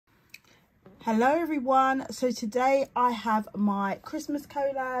Hello everyone, so today I have my Christmas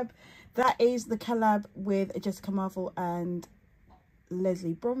collab. That is the collab with Jessica Marvel and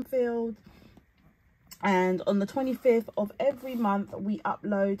Leslie Bromfield, and on the 25th of every month we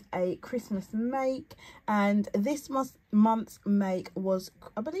upload a Christmas make, and this month's make was,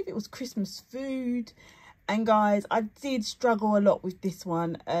 I believe it was Christmas food. And guys, I did struggle a lot with this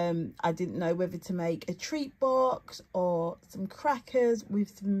one. I didn't know whether to make a treat box or some crackers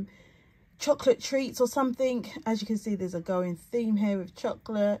with some chocolate treats or something. As you can see, there's a going theme here with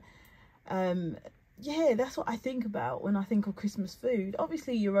chocolate. Yeah, that's what I think about when I think of Christmas food.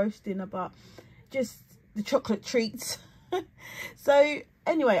 Obviously you're roasting, but just the chocolate treats. So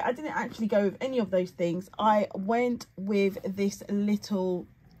anyway, I didn't actually go with any of those things. I went with this little,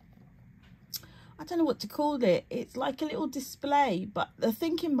 I don't know what to call it, it's like a little display, but the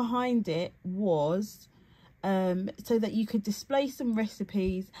thinking behind it was so that you could display some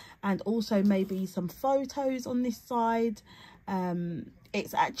recipes and also maybe some photos on this side.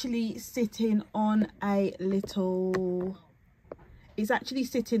 It's actually sitting on a little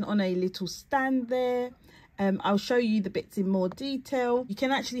stand there. I'll show you the bits in more detail. You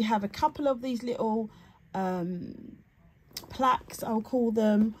can actually have a couple of these little plaques, I'll call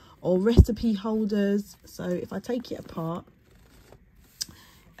them, or recipe holders. So if I take it apart,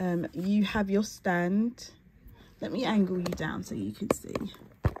 you have your stand. Let me angle you down so you can see.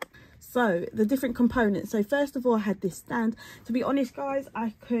 So the different components. So first of all, I had this stand. To be honest guys,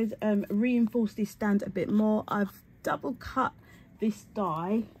 I could reinforce this stand a bit more. I've double cut this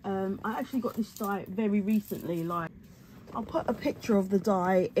die. I actually got this die very recently. Like, I'll put a picture of the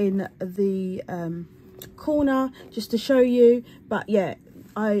die in the corner just to show you. But yeah,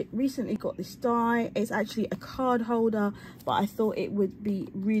 I recently got this die. It's actually a card holder, but I thought it would be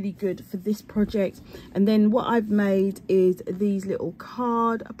really good for this project. And then what I've made is these little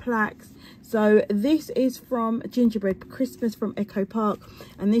card plaques. So this is from Gingerbread Christmas from Echo Park,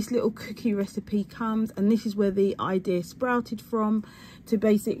 and this little cookie recipe comes, and this is where the idea sprouted from, to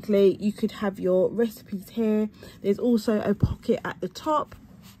basically you could have your recipes here. There's also a pocket at the top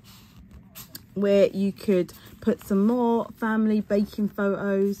where you could put some more family baking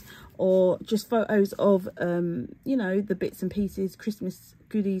photos, or just photos of you know, the bits and pieces, Christmas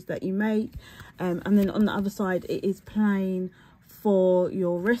goodies that you make. And then on the other side it is plain for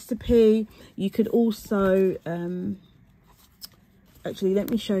your recipe. You could also actually, let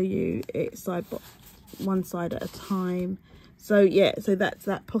me show you it one side at a time. So yeah, so that's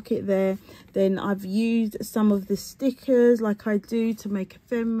that pocket there. Then I've used some of the stickers like I do to make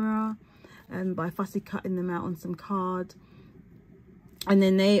ephemera, by fussy cutting them out on some card. And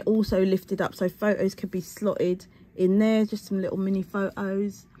then they also lifted up so photos could be slotted in there, just some little mini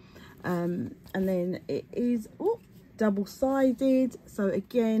photos. And then it is double-sided, so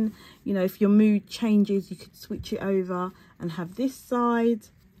again, you know, if your mood changes you could switch it over and have this side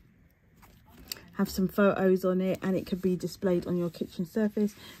have some photos on it, and it could be displayed on your kitchen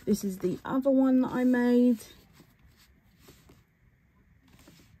surface. This is the other one that I made.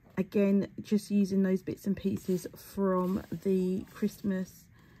 Again, just using those bits and pieces from the Christmas,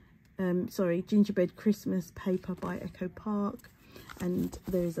 Gingerbread Christmas paper by Echo Park. And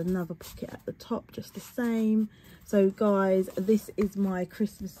there's another pocket at the top, just the same. So guys, this is my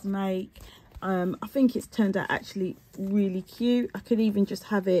Christmas make. I think it's turned out actually really cute. I could even just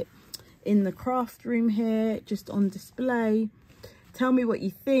have it in the craft room here, just on display. Tell me what you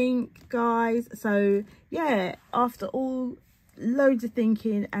think, guys. So yeah, after all loads of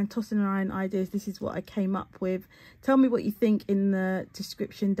thinking and tossing around ideas, this is what I came up with. Tell me what you think in the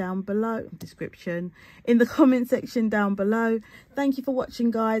description down below, in the comment section down below. Thank you for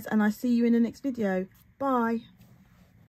watching guys, and I see you in the next video. Bye.